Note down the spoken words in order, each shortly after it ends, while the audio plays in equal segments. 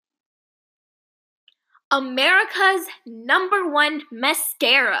America's #1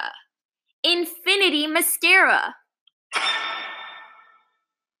 mascara, Infinity Mascara.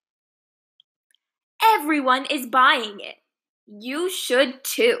 Everyone is buying it. You should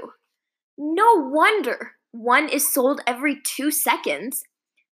too. No wonder one is sold every 2 seconds.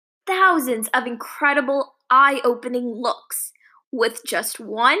 Thousands of incredible eye-opening looks with just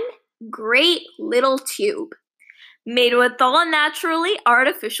one great little tube, made with all naturally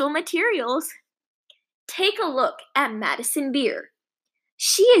artificial materials. Take a look at Madison Beer.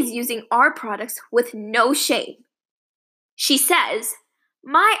 She is using our products with no shame. She says,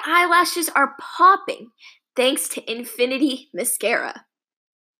 "My eyelashes are popping thanks to Infinity Mascara."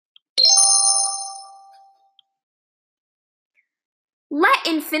 Let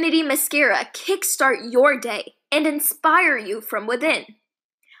Infinity Mascara kickstart your day and inspire you from within.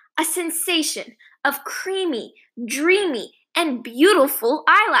 A sensation of creamy, dreamy, and beautiful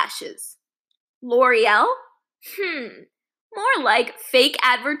eyelashes. L'Oreal? More like fake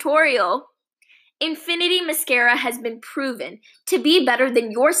advertorial. Infinity Mascara has been proven to be better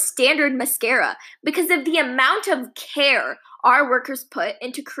than your standard mascara because of the amount of care our workers put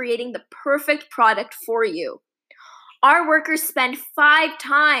into creating the perfect product for you. Our workers spend 5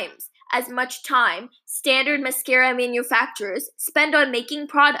 times as much time standard mascara manufacturers spend on making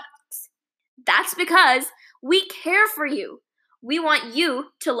products. That's because we care for you. We want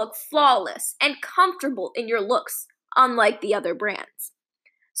you to look flawless and comfortable in your looks, unlike the other brands.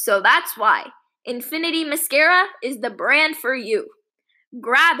 So that's why Infinity Mascara is the brand for you.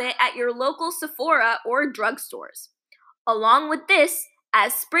 Grab it at your local Sephora or drugstores. Along with this,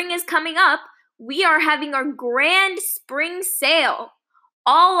 as spring is coming up, we are having our grand spring sale.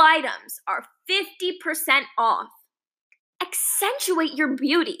 All items are 50% off. Accentuate your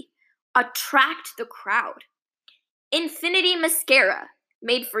beauty. Attract the crowd. Infinity Mascara,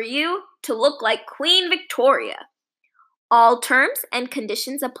 made for you to look like Queen Victoria. All terms and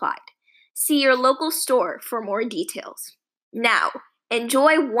conditions applied. See your local store for more details. Now,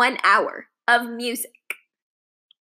 enjoy 1 hour of music.